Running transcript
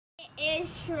Is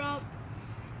Trump.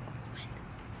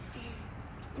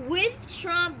 With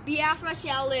Trump, Biafra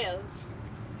shall live.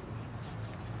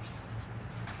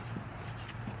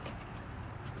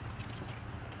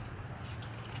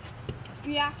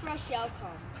 Biafra shall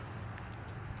come.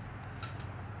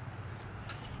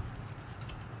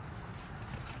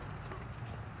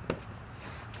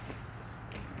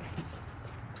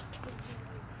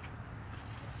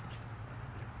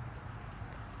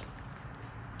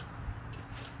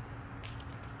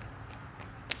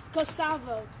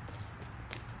 Kosovo,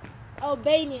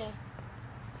 Albania,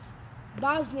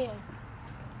 Bosnia,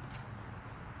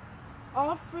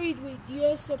 all freed with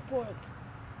your support.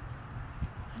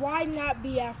 Why not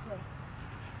Biafra?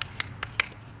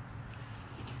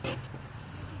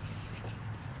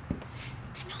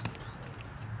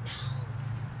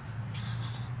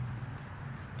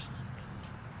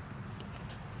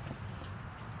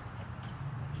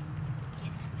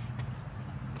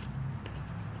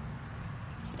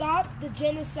 Stop the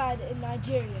genocide in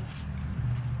Nigeria.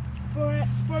 For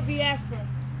Biafra.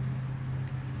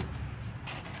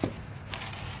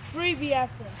 Free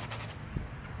Biafra.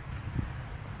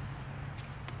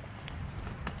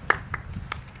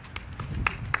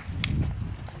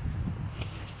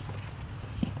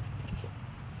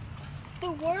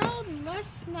 The world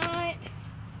must not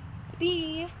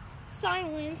be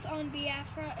silenced on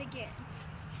Biafra again.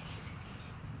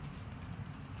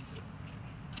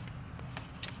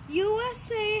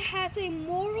 USA has a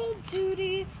moral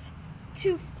duty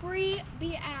to free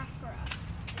Biafra.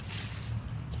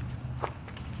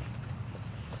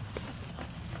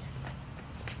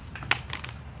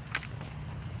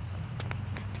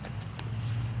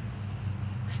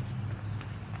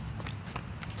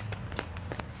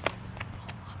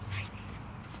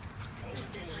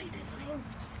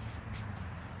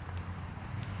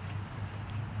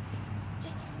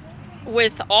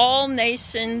 With all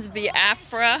nations,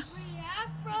 Biafra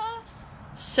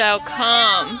shall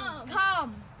come.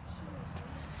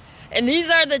 And these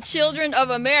are the children of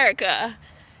America.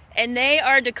 And they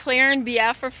are declaring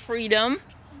Biafra freedom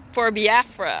for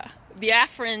Biafra.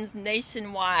 Biafrans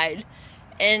nationwide.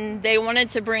 And they wanted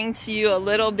to bring to you a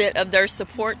little bit of their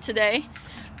support today.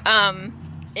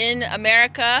 In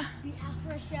America,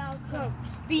 Biafra shall come.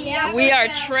 we are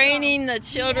training the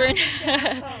children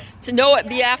to know what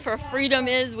Biafra freedom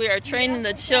is. We are training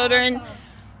the children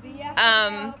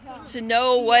to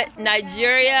know what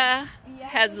Nigeria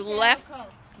has left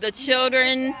the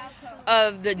children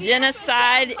of the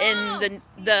genocide and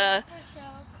the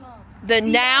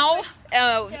now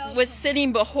with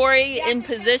sitting Buhari in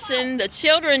position. The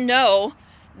children know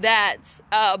that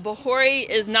Buhari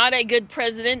is not a good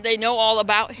president. They know all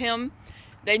about him.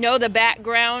 They know the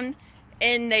background.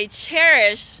 And they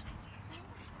cherish.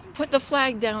 Put the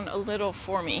flag down a little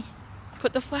for me.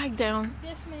 Put the flag down.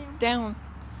 Yes, ma'am. Down.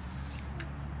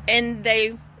 And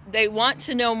they want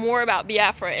to know more about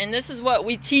Biafra. And this is what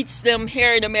we teach them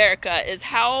here in America, is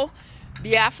how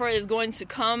Biafra is going to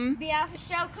come. Biafra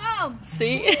shall come.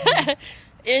 See?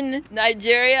 In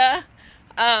Nigeria.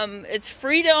 It's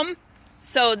freedom.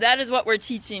 So that is what we're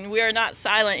teaching. We are not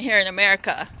silent here in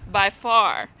America, by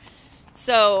far.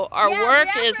 So our work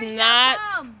is not,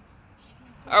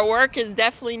 our work is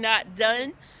definitely not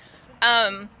done.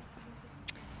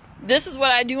 This is what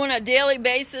I do on a daily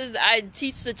basis. I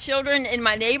teach the children in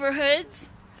my neighborhoods,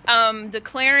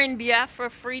 declaring Biafra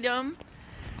freedom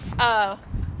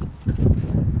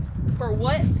for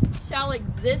what shall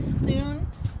exist soon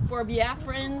for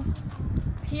Biafrans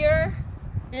here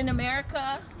in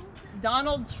America.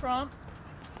 Donald Trump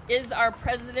is our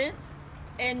president,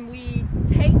 and we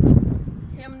take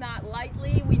him not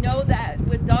lightly. We know that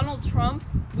with Donald Trump,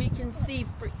 we can see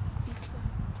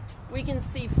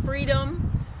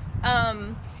freedom.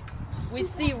 We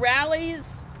see rallies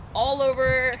all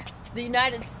over the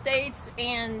United States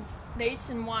and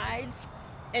nationwide,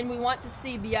 and we want to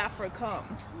see Biafra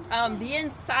come.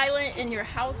 Being silent in your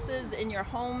houses, in your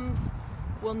homes,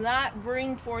 will not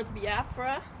bring forth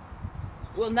Biafra,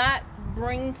 will not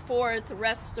bring forth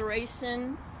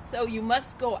restoration. So you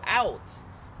must go out.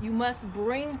 You must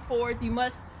bring forth, you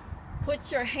must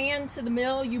put your hand to the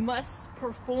mill, you must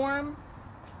perform.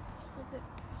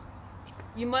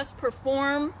 You must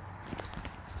perform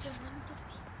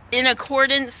in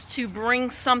accordance to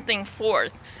bring something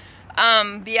forth.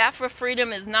 Biafra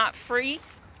freedom is not free.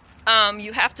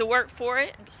 You have to work for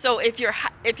it. So if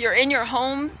you're in your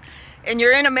homes and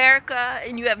you're in America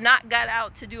and you have not got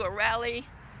out to do a rally,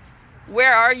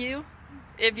 where are you?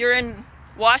 If you're in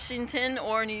Washington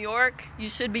or New York, you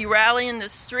should be rallying the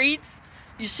streets.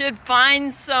 You should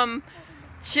find some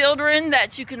children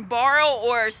that you can borrow,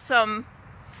 or some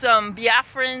some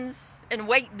Biafrans and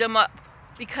wake them up,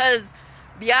 because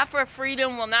Biafra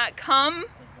freedom will not come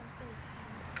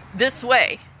this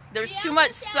way. There's too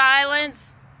much silence.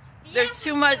 There's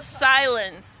too much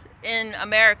silence in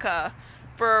America.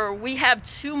 For we have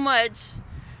too much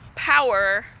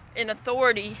power and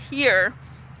authority here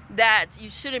that you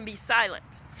shouldn't be silent.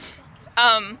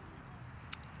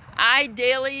 I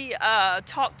daily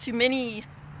talk to many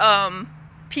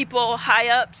people, high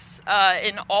ups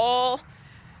in all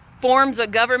forms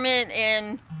of government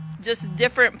and just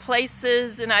different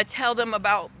places, and I tell them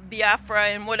about Biafra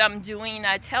and what I'm doing.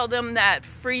 I tell them that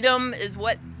freedom is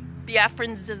what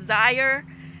Biafrans desire,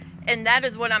 and that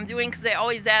is what I'm doing, because they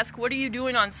always ask, what are you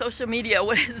doing on social media?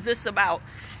 What is this about?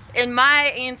 And my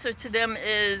answer to them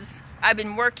is, I've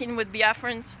been working with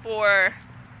Biafrans for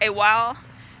a while,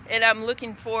 and I'm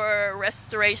looking for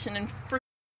restoration and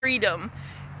freedom.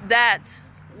 That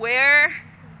where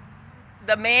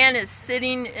the man is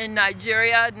sitting in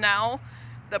Nigeria now,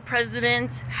 the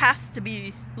president has to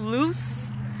be loose,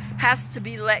 has to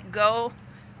be let go,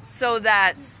 so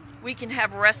that we can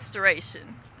have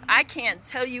restoration. I can't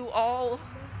tell you all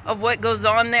of what goes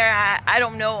on there. I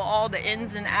don't know all the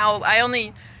ins and outs. I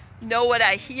only know what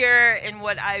I hear and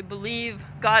what I believe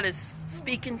God is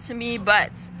speaking to me,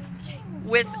 but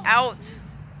without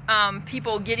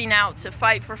people getting out to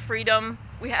fight for freedom,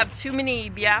 we have too many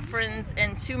Biafrans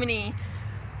and too many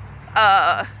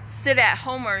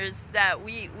sit-at-homers that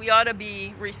we ought to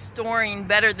be restoring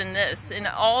better than this. In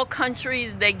all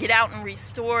countries, they get out and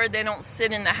restore. They don't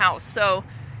sit in the house. So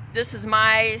this is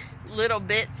my little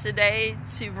bit today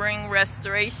to bring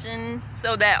restoration,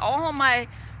 so that all my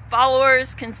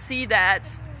followers can see that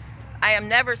I am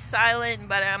never silent,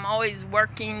 but I'm always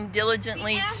working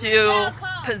diligently to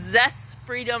possess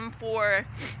freedom for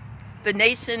the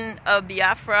nation of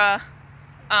Biafra.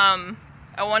 I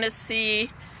want to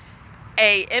see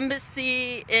an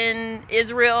embassy in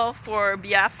Israel for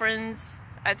Biafrans.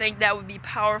 I think that would be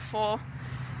powerful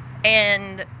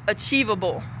and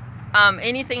achievable.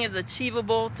 Anything is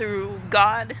achievable through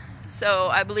God, so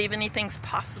I believe anything's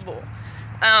possible.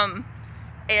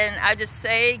 And I just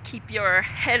say, keep your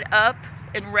head up,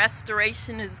 and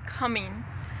restoration is coming.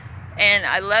 And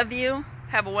I love you.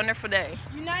 Have a wonderful day.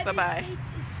 Bye-bye.